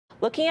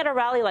looking at a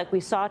rally like we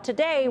saw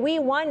today, we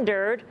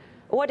wondered,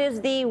 what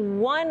is the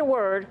one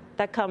word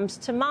that comes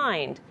to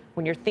mind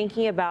when you're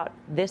thinking about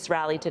this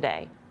rally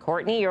today?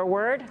 Courtney, your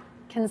word?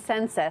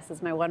 Consensus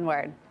is my one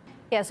word.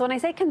 Yeah, so when I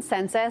say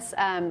consensus,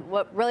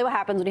 what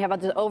happens when you have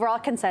the overall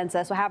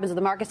consensus, what happens is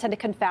the markets tend to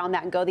confound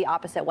that and go the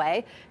opposite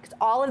way. Because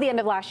all of the end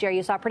of last year,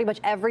 you saw pretty much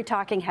every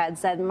talking head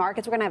said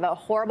markets were going to have a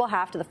horrible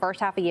half to the first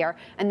half of the year,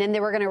 and then they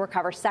were going to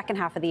recover second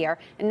half of the year.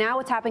 And now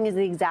what's happening is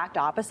the exact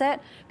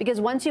opposite,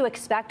 because once you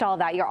expect all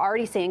that, you're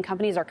already seeing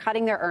companies are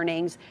cutting their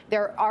earnings.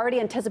 They're already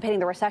anticipating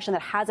the recession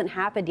that hasn't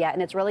happened yet,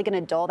 and it's really going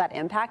to dull that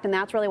impact. And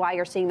that's really why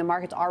you're seeing the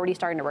markets already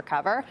starting to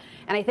recover.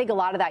 And I think a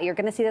lot of that, you're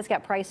going to see this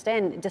get priced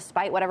in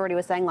despite what everybody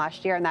was saying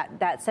last year, and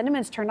that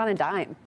sentiment's turned on a dime.